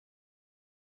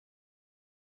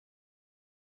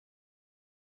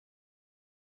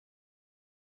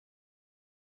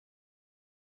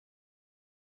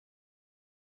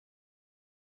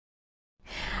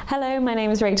Hello, my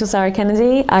name is Rachel Sarah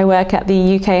Kennedy. I work at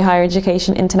the UK Higher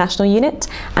Education International Unit,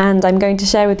 and I'm going to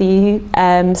share with you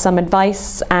some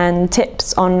advice and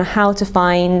tips on how to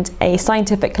find a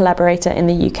scientific collaborator in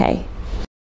the UK.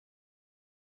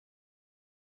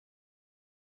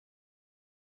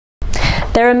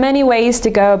 There are many ways to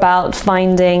go about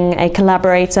finding a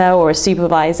collaborator or a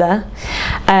supervisor.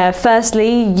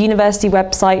 Firstly, university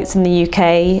websites in the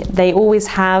UK, they always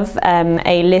have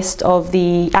a list of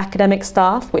the academic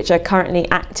staff which are currently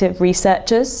active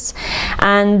researchers,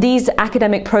 and these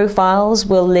academic profiles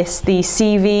will list the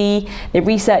CV, the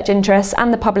research interests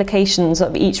and the publications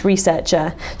of each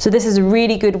researcher. So this is a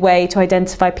really good way to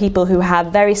identify people who have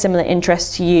very similar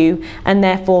interests to you and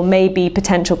therefore may be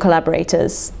potential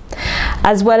collaborators.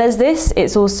 As well as this,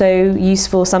 it's also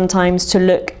useful sometimes to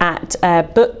look at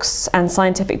books and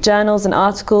scientific journals and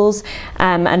articles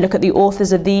and look at the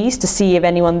authors of these to see if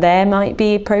anyone there might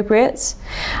be appropriate.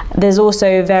 There's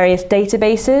also various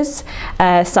databases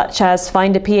such as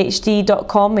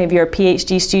findaphd.com if you're a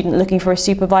PhD student looking for a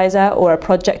supervisor or a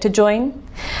project to join.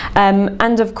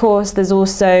 And of course there's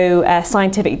also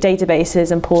scientific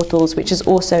databases and portals, which is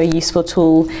also a useful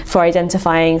tool for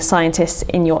identifying scientists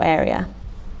in your area.